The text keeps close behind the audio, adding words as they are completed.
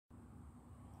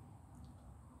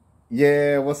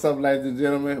Yeah, what's up, ladies and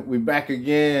gentlemen? We back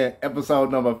again, episode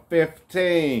number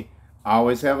 15.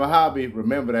 Always have a hobby.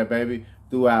 Remember that, baby.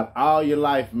 Throughout all your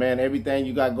life, man, everything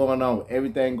you got going on,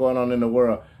 everything going on in the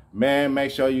world, man,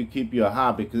 make sure you keep your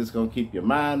hobby because it's going to keep your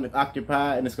mind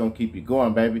occupied and it's going to keep you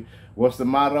going, baby. What's the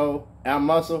motto?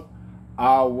 Ampmuscle?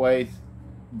 Always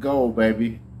go,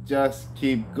 baby. Just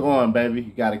keep going, baby.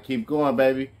 You got to keep going,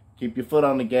 baby. Keep your foot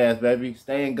on the gas, baby.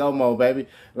 Stay in go mode, baby.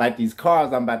 Like these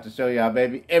cars I'm about to show y'all,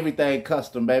 baby. Everything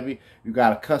custom, baby. You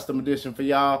got a custom edition for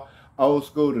y'all. Old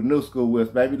school to new school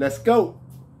whips, baby. Let's go.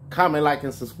 Comment, like,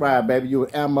 and subscribe, baby. You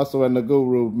with Ampmuscle and the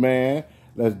Guru, man.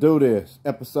 Let's do this.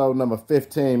 Episode number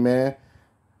 15, man.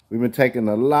 We've been taking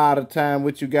a lot of time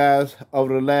with you guys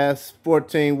over the last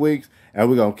 14 weeks. And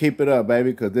we're going to keep it up,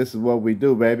 baby, because this is what we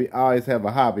do, baby. I always have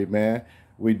a hobby, man.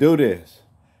 We do this.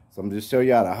 So I'm just show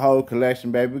y'all the whole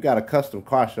collection, baby. We got a custom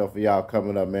car show for y'all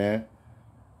coming up, man.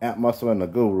 Ampmuscle and the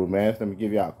Guru, man. So let me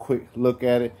give y'all a quick look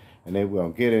at it, and then we're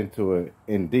going to get into it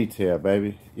in detail,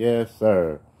 baby. Yes,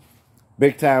 sir.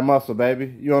 Big time muscle,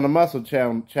 baby. You on the muscle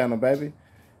channel, baby.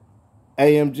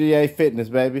 AMGA Fitness,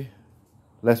 baby.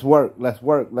 Let's work, let's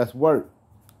work, let's work.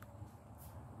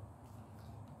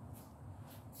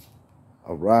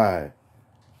 All right.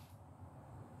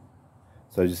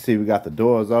 So you see we got the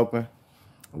doors open.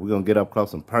 We're going to get up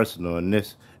close and personal in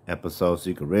this episode so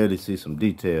you can really see some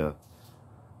detail.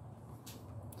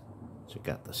 Check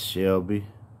out the Shelby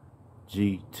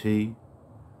GT.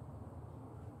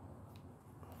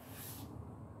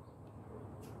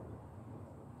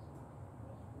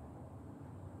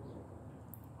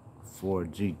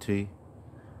 Ford GT.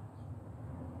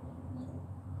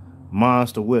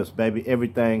 Monster whips, baby.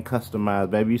 Everything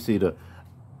customized, baby. You see the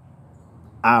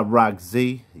iRock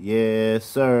Z. Yes,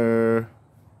 sir.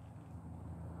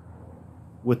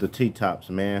 With the T-tops,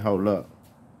 man. Hold up.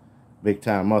 Big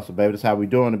time muscle, baby. That's how we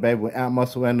doing it, baby. With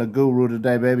Ampmuscle and the Guru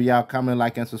today, baby. Y'all comment,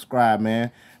 like, and subscribe,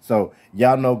 man. So,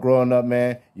 y'all know growing up,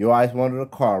 man, you always wanted a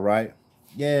car, right?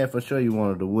 Yeah, for sure you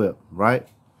wanted a whip, right?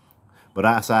 But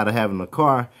outside of having a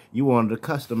car, you wanted to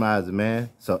customize it,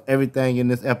 man. So, everything in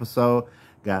this episode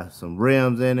got some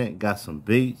rims in it, got some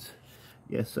beats.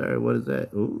 Yes, sir. What is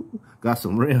that? Ooh, got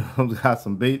some rims, got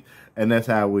some beats. And that's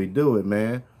how we do it,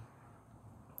 man.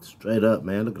 Straight up,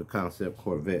 man. Look at the concept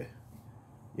Corvette.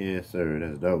 Yes, sir.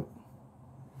 That's dope.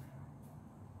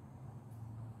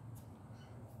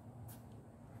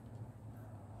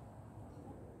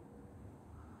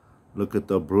 Look at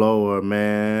the blower,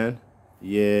 man.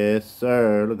 Yes,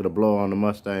 sir. Look at the blower on the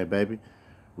Mustang, baby.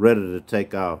 Ready to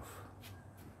take off.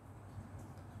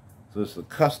 So it's a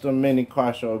custom mini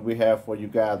car show we have for you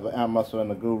guys with Ampmuscle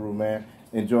and the Guru, man.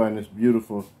 Enjoying this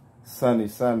beautiful sunny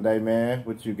Sunday, man,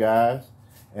 with you guys.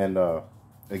 And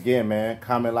again, man,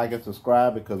 comment, like, and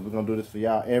subscribe because we're going to do this for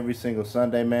y'all every single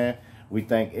Sunday, man. We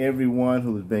thank everyone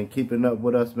who's been keeping up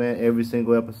with us, man, every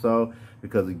single episode.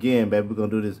 Because, again, baby, we're going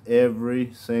to do this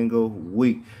every single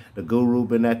week. The Guru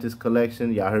been at this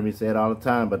collection. Y'all heard me say it all the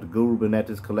time, but the Guru been at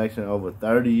this collection over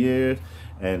 30 years.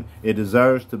 And it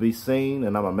deserves to be seen.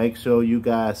 And I'm going to make sure you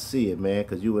guys see it, man,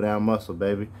 because you with Ampmuscle,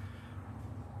 baby.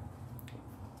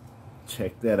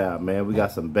 Check that out, man. We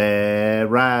got some bad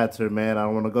rides here, man. I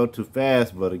don't want to go too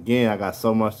fast, but again, I got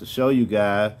so much to show you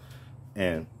guys.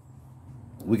 And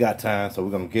we got time, so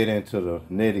we're going to get into the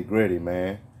nitty-gritty,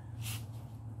 man.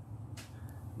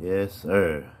 Yes,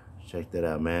 sir. Check that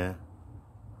out, man.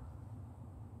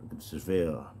 Look at the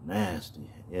Chevelle. Nasty.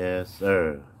 Yes,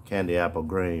 sir. Candy apple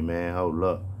green, man. Hold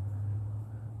up.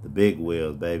 The big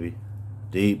wheels, baby.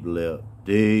 Deep lip.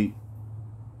 Deep.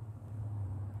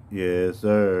 Yes,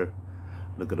 sir.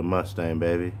 Look at the Mustang,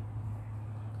 baby.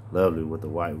 Lovely with the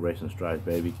white racing stripes,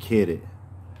 baby. Kitted.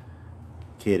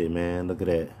 Kitted, man. Look at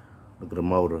that. Look at the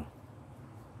motor.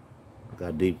 Look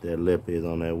how deep that lip is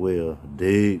on that wheel.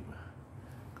 Deep.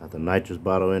 Got the nitrous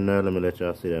bottle in there. Let me let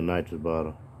y'all see that nitrous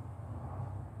bottle.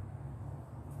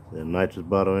 See that nitrous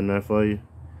bottle in there for you?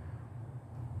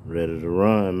 Ready to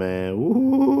run, man.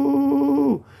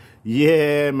 Woo!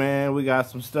 Yeah, man. We got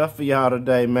some stuff for y'all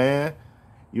today, man.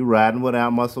 You riding with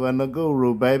Ampmuscle and the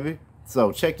Guru, baby.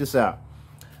 So check this out.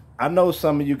 I know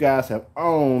some of you guys have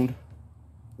owned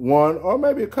one or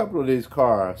maybe a couple of these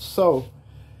cars. So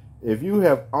if you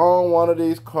have owned one of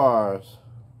these cars,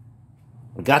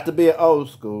 got to be an old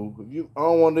school. If you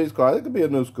own one of these cars, it could be a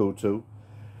new school too.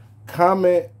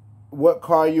 Comment what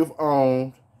car you've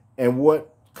owned and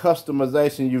what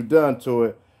customization you've done to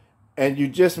it, and you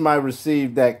just might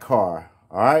receive that car.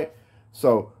 All right.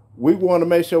 So we want to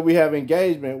make sure we have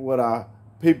engagement with our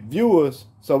viewers,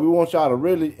 so we want y'all to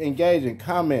really engage and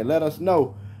comment. Let us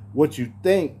know what you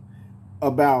think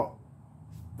about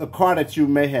the car that you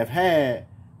may have had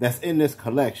that's in this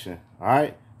collection, all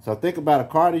right? So think about a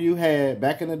car that you had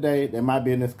back in the day that might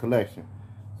be in this collection.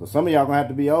 So some of y'all gonna have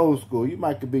to be old school. You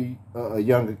might could be a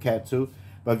younger cat too.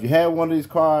 But if you have one of these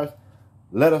cars,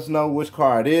 let us know which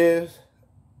car it is,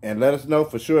 and let us know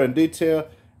for sure in detail,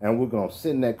 and we're gonna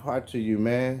send that car to you,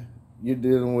 man. You're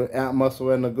dealing with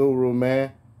Ampmuscle and the Guru,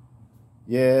 man.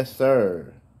 Yes,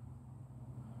 sir.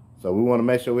 So we want to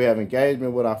make sure we have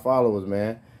engagement with our followers,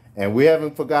 man. And we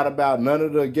haven't forgot about none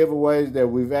of the giveaways that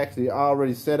we've actually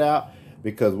already set out,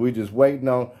 because we're just waiting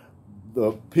on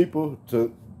the people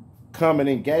to come and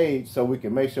engage so we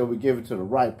can make sure we give it to the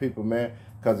right people, man.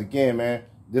 Because again, man,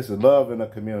 this is love in the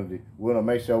community. We want to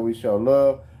make sure we show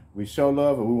love. We show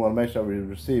love, and we want to make sure we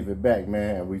receive it back,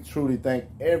 man. And we truly thank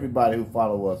everybody who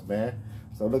follow us, man.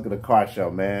 So look at the car show,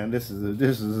 man. This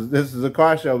is a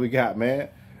car show we got, man.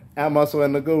 Ampmuscle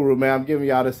and the Guru, man. I'm giving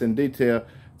y'all this in detail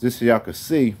just so y'all can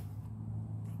see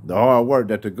the hard work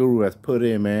that the Guru has put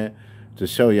in, man, to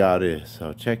show y'all this.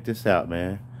 So check this out,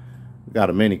 man. We got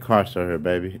a mini car show here,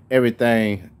 baby.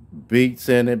 Everything beats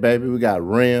in it, baby. We got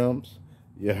rims.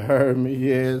 You heard me?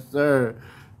 Yes, sir.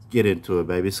 Let's get into it,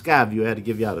 baby. Sky view. I had to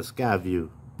give y'all the sky view.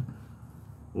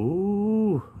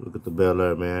 Ooh, look at the Bel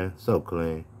Air, man. So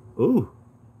clean. Ooh.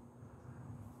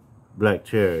 Black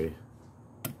cherry.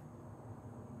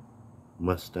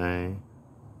 Mustang.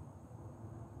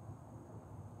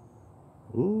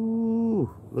 Ooh,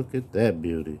 look at that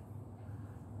beauty.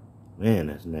 Man,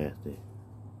 that's nasty.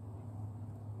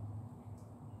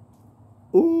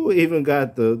 Ooh, even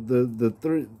got the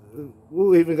three.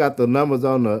 Ooh, even got the numbers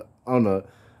on the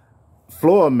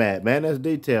floor mat, man. That's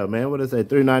detail, man. What did it say?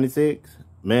 396.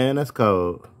 Man, that's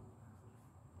cold.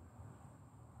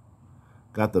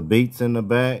 Got the beats in the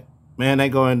back. Man, they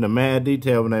go into mad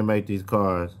detail when they make these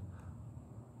cars.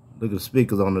 Look at the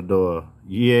speakers on the door.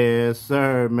 Yes,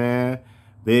 sir, man.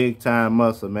 Big time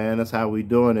muscle, man. That's how we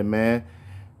doing it, man.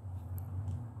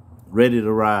 Ready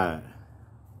to ride.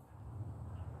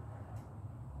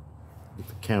 Get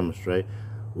the camera straight.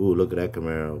 Ooh, look at that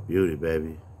Camaro. Beauty,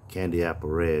 baby. Candy apple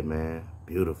red, man.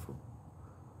 Beautiful.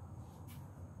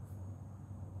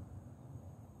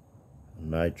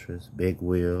 Nitrous, big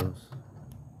wheels.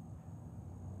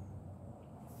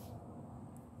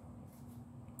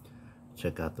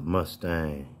 Check out the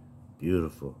Mustang.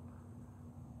 Beautiful.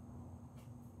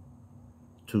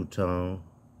 Two-tone,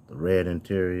 the red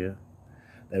interior.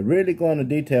 They really go into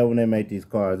detail when they make these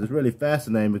cars. It's really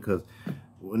fascinating because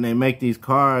when they make these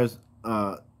cars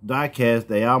die-cast,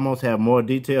 they almost have more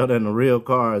detail than the real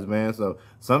cars, man. So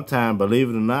sometimes, believe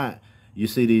it or not, you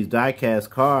see these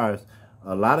die-cast cars,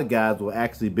 a lot of guys will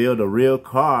actually build a real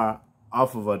car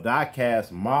off of a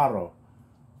die-cast model.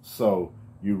 So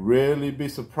you really be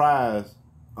surprised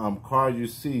cars you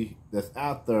see that's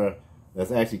out there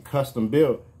that's actually custom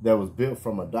built, that was built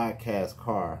from a die-cast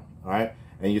car, all right?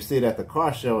 And you see it at the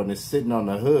car show and it's sitting on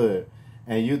the hood,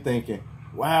 and you thinking,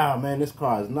 wow, man, this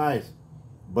car is nice.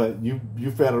 But you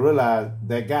fail to realize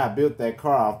that guy built that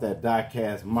car off that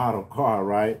die-cast model car,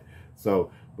 right? So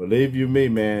believe you me,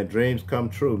 man, dreams come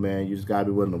true, man. You just gotta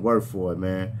be willing to work for it,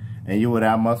 man. And you with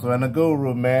Ampmuscle and the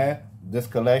Guru, man. This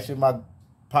collection, my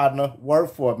partner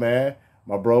worked for it, man.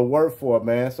 My bro worked for it,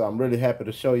 man. So I'm really happy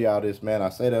to show y'all this, man. I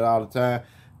say that all the time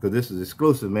because this is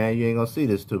exclusive, man. You ain't gonna see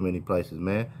this too many places,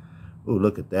 man. Ooh,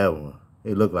 look at that one.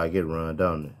 It look like it run,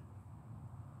 don't it?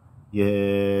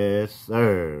 Yes,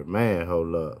 sir. Man,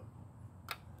 hold up.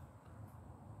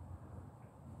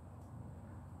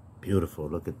 Beautiful.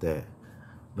 Look at that.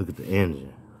 Look at the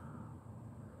engine.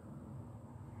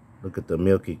 Look at the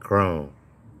milky chrome.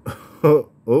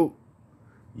 Oh.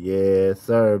 Yes,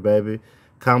 sir, baby.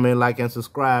 Comment, like, and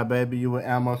subscribe, baby. You with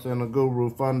Ampmuscle and the Guru.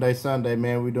 Fun Day Sunday,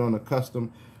 man. We're doing a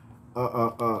custom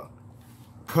car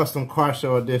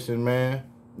show edition, man.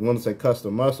 I want to say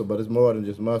custom muscle, but it's more than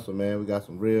just muscle, man. We got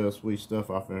some real sweet stuff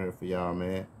off in here for y'all,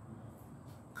 man.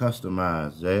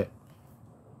 Customized, Jack.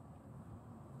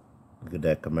 Look at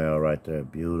that Camaro right there.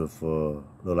 Beautiful.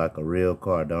 Look like a real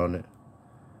car, don't it?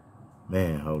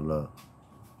 Man, hold up.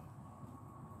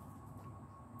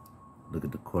 Look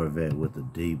at the Corvette with the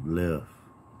deep lift.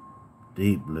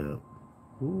 Deep lift.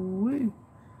 Ooh-wee.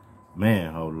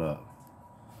 Man, hold up.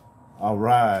 All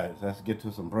right, let's get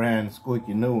to some brand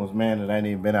squeaky new ones, man, that ain't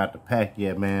even been out the pack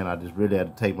yet, man. I just really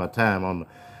had to take my time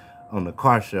on the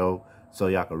car show so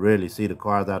y'all can really see the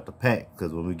cars out the pack.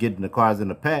 Because when we get in the cars in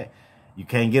the pack, you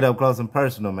can't get up close and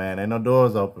personal, man. Ain't no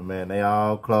doors open, man. They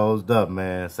all closed up,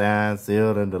 man. Signed,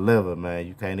 sealed, and delivered, man.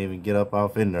 You can't even get up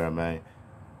off in there, man.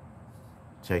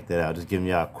 Check that out. Just giving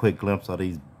y'all a quick glimpse of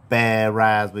these bad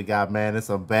rides we got, man. There's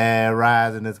some bad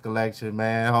rides in this collection,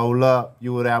 man. Hold up.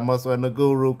 You with Ampmuscle and the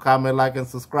Guru. Comment, like, and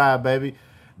subscribe, baby.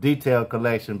 detail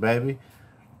collection, baby.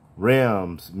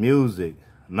 Rims, music,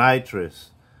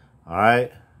 nitrous, all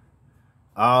right?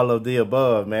 All of the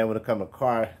above, man, when it comes to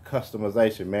car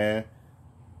customization, man.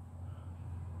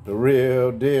 The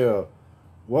real deal.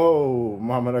 Whoa,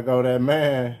 mama, to go that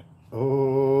man.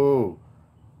 Ooh,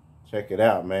 check it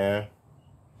out, man.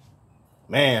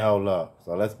 Man, hold up.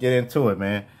 So let's get into it,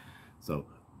 man. So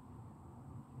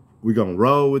we're going to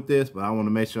roll with this, but I want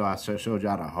to make sure I showed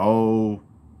y'all the whole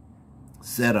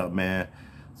setup, man,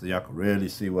 so y'all can really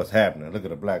see what's happening. Look at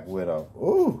the Black Widow.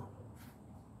 Ooh.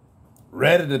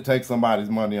 Ready to take somebody's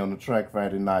money on the track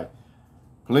Friday night.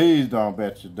 Please don't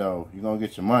bet your dough. You're going to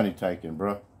get your money taken,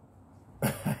 bro.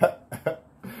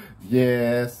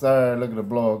 Yes, sir. Look at the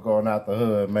blower going out the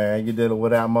hood, man. You dealing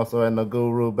with Ampmuscle and the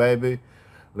Guru, baby.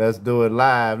 Let's do it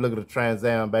live. Look at the Trans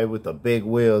Am, baby, with the big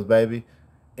wheels, baby.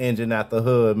 Engine out the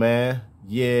hood, man.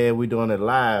 Yeah, we doing it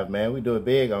live, man. We do it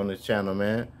big on this channel,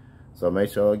 man. So make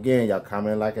sure, again, y'all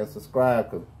comment, like, and subscribe,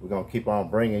 because we're going to keep on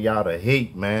bringing y'all the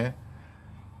heat, man.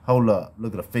 Hold up.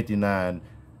 Look at the 59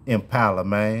 Impala,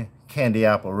 man. Candy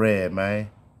apple red,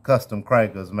 man. Custom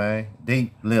crankers, man.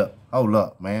 Deep lip. Hold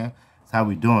up, man. That's how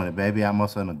we doing it, baby.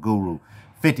 Ampmuscle and the Guru.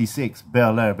 56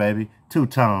 Bel Air, baby.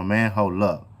 Two-tone, man. Hold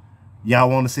up. Y'all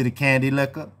want to see the candy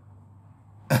liquor?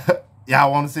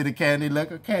 Y'all want to see the candy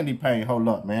liquor? Candy paint. Hold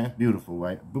up, man. Beautiful,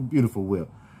 right? Beautiful wheel.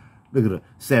 Look at the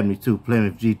 72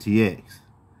 Plymouth GTX.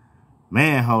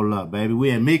 Man, hold up, baby.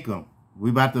 We at Mecum. We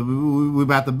about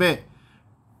to bet.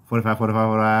 45,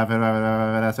 45, 45.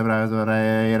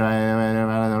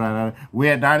 We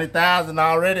at 90,000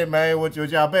 already, man. What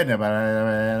y'all betting about?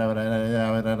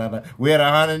 We at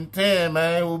 110,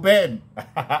 man. Who betting?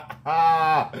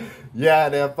 Yeah,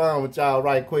 they're fun with y'all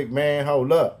right quick, man.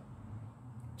 Hold up.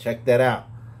 Check that out.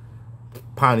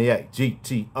 Pontiac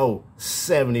GTO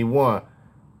 71.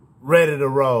 Ready to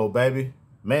roll, baby.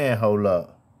 Man, hold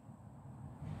up.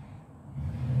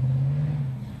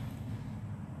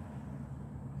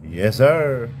 Yes,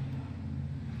 sir.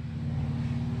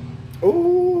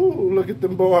 Ooh, look at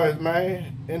them boys,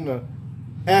 man. In the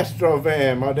Astro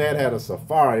van. My dad had a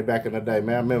Safari back in the day,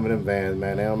 man. I remember them vans,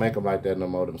 man. They don't make them like that no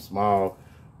more. Them small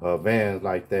vans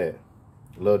like that.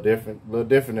 A little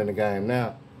different in the game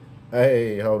now.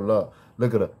 Hey, hold up.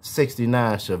 Look at a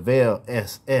 69 Chevelle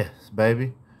SS,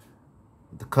 baby.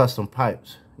 With the custom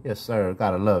pipes. Yes, sir.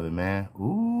 Gotta love it, man.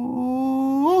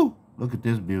 Ooh, look at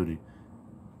this beauty.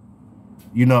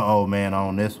 You know old man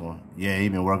on this one. Yeah, he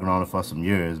been working on it for some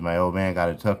years, man. Old man got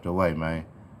it tucked away, man.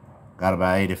 Got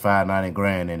about 85, 90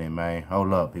 grand in it, man.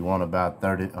 Hold up. He won about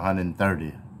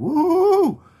 130.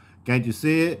 Woo! Can't you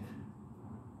see it?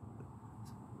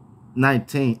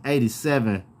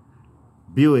 1987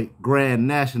 Buick Grand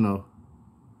National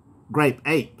Grape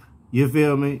Ape. You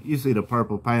feel me? You see the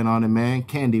purple paint on it, man.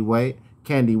 Candy wet.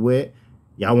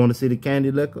 Y'all want to see the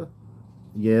candy liquor?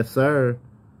 Yes, sir.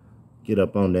 Get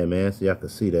up on that, man, so y'all can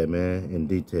see that, man, in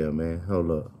detail, man. Hold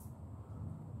up.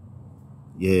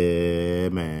 Yeah,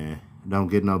 man. Don't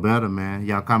get no better, man.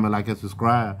 Y'all comment, like, and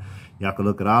subscribe. Y'all can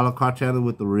look at all the car channels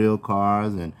with the real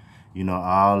cars and, you know,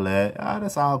 all that.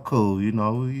 That's all cool, you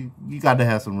know. You got to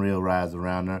have some real rides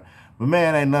around there. But,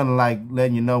 man, ain't nothing like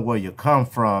letting you know where you come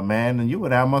from, man. And you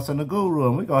with Ampmuscle and the Guru,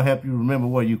 and we're going to help you remember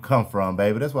where you come from,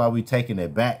 baby. That's why we taking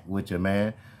it back with you,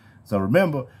 man. So,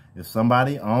 remember, if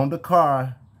somebody owned a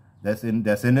car that's in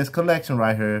this collection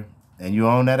right here, and you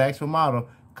own that actual model,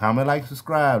 comment, like,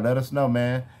 subscribe, let us know,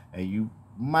 man, and you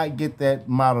might get that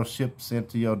model shipped sent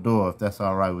to your door if that's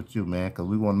all right with you, man, because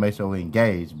we want to make sure we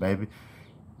engage, baby.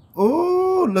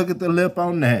 Ooh, look at the lip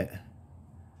on that.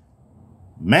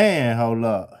 Man, hold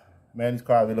up. Man, these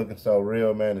cars be looking so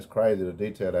real, man. It's crazy the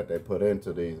detail that they put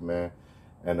into these, man.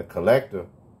 And the collector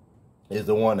is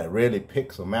the one that really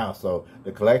picks them out. So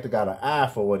the collector got an eye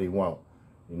for what he wants.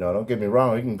 You know, don't get me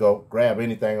wrong. You can go grab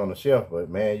anything on the shelf, but,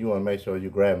 man, you want to make sure you're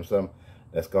grabbing something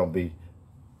that's going to be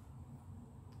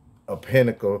a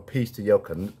pinnacle piece to your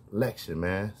collection,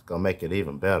 man. It's going to make it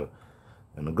even better.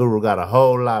 And the Guru got a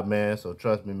whole lot, man, so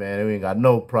trust me, man. We ain't got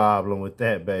no problem with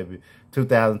that, baby.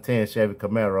 2010 Chevy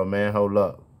Camaro, man. Hold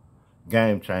up.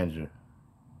 Game changer.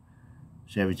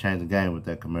 Chevy changed the game with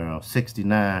that Camaro.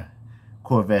 69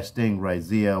 Corvette Stingray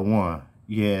ZL1.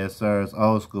 Yeah, sir. It's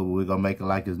old school, but we're going to make it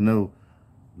like it's new.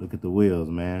 Look at the wheels,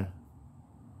 man.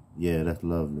 Yeah, that's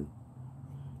lovely.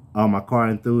 All my car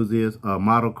enthusiasts,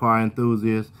 model car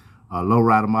enthusiasts,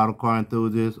 lowrider model car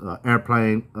enthusiasts,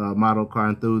 airplane model car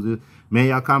enthusiasts. Man,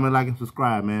 y'all comment, like, and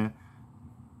subscribe, man.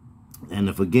 And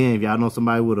if y'all know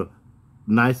somebody with a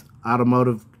nice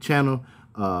automotive channel,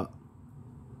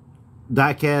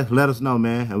 diecast, let us know,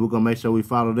 man. And we're going to make sure we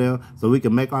follow them so we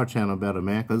can make our channel better,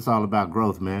 man. Because it's all about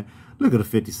growth, man. Look at the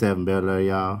 57 Bel Air,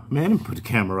 y'all. Man, let me put the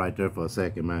camera right there for a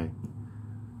second, man.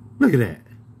 Look at that.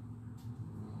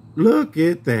 Look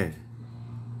at that.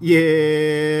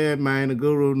 Yeah, man, the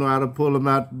guru know how to pull them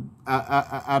out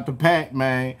the pack,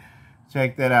 man.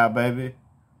 Check that out, baby.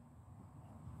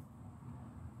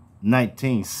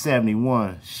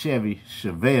 1971 Chevy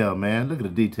Chevelle, man. Look at the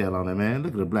detail on it, man.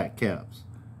 Look at the black caps.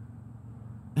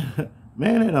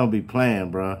 Man, they don't be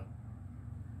playing, bro.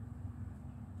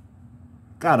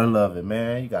 Gotta love it,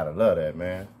 man. You gotta love that,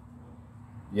 man.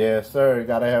 Yes, sir. You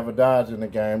gotta have a Dodge in the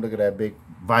game. Look at that big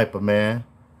Viper, man.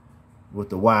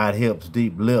 With the wide hips,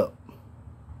 deep lip.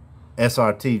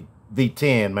 SRT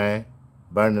V10, man.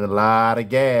 Burning a lot of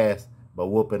gas, but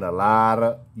whooping a lot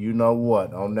of you know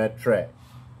what on that track.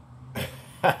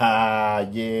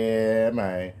 Yeah,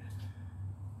 man.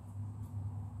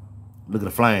 Look at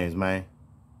the flames, man.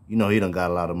 You know he done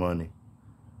got a lot of money.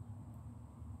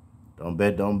 Don't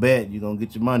bet, don't bet. You're gonna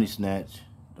get your money snatched.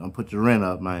 Don't put your rent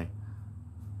up, man.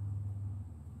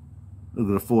 Look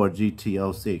at the Ford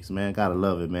GT06, man. Gotta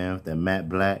love it, man. With that matte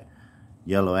black,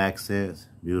 yellow accents.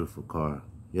 Beautiful car.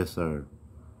 Yes, sir.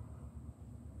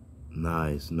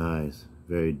 Nice, nice.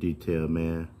 Very detailed,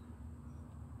 man.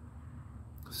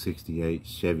 68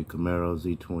 Chevy Camaro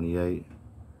Z28.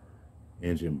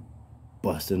 Engine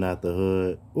busting out the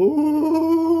hood.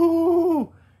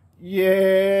 Ooh!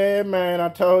 Yeah, man. I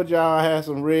told y'all I had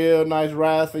some real nice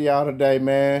rides for y'all today,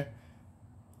 man.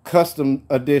 Custom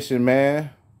edition,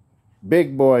 man.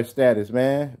 Big boy status,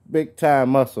 man. Big time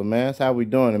muscle, man. That's how we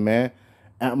doing it, man.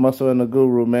 Ampmuscle and the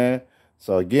Guru, man.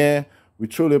 So again, we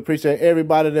truly appreciate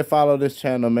everybody that follow this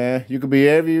channel, man. You could be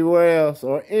everywhere else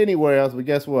or anywhere else, but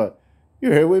guess what?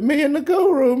 You're here with me and the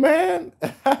Guru, man.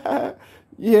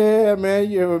 Yeah,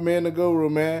 man. You're here with me and the Guru,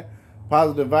 man.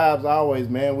 Positive vibes always,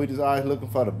 man. We just always looking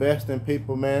for the best in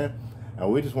people, man. And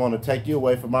we just want to take you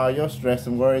away from all your stress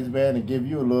and worries, man, and give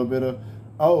you a little bit of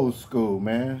old school,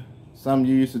 man. Something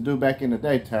you used to do back in the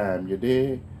daytime, you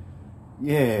did?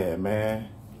 Yeah, man.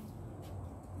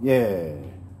 Yeah.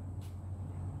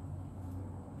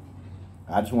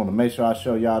 I just want to make sure I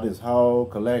show y'all this whole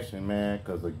collection, man,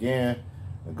 because again,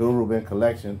 the Guru been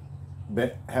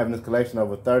having this collection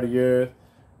over 30 years.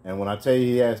 And when I tell you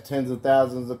he has tens of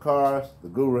thousands of cars, the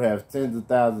Guru has tens of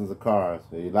thousands of cars.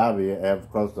 He likely have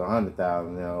close to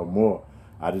 100,000 or more.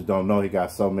 I just don't know he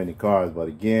got so many cars. But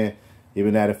again, he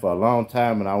been at it for a long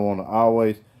time, and I want to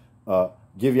always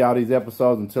give y'all these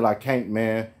episodes until I can't,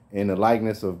 man, in the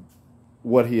likeness of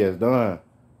what he has done.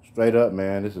 Straight up,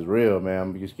 man. This is real, man.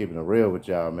 I'm just keeping it real with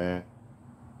y'all, man.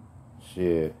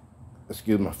 Shit.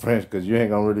 Excuse my French, because you ain't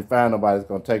going to really find nobody that's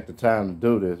going to take the time to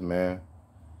do this, man.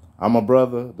 I'm a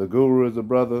brother. The Guru is a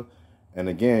brother. And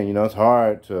again, you know, it's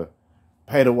hard to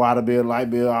pay the water bill,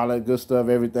 light bill, all that good stuff,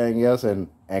 everything else, and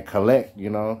collect, you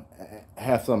know,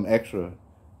 have some extra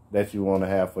that you want to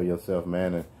have for yourself,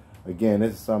 man. And again,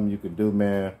 this is something you could do,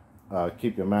 man.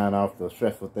 Keep your mind off the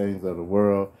stressful things of the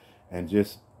world and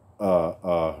just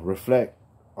reflect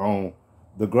on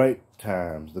the great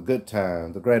times, the good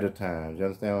times, the greater times. You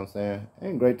understand what I'm saying?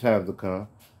 Ain't great times to come.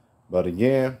 But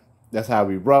again, that's how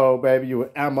we roll, baby. You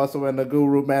with Ampmuscle and the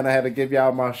Guru, man. I had to give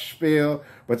y'all my spiel,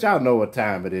 but y'all know what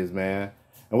time it is, man.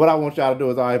 And what I want y'all to do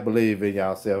is always believe in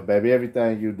yourself, baby.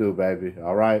 Everything you do, baby.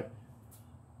 All right?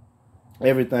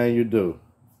 Everything you do.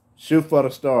 Shoot for the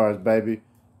stars, baby.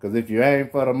 Because if you aim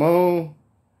for the moon,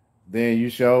 then you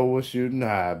sure was shooting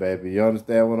high, baby. You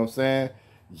understand what I'm saying?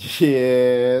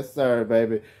 Yes, sir,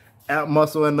 baby.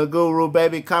 Ampmuscle and the Guru,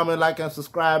 baby. Comment, like, and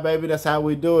subscribe, baby. That's how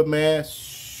we do it, man.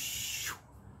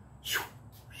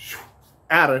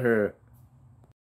 Out of here.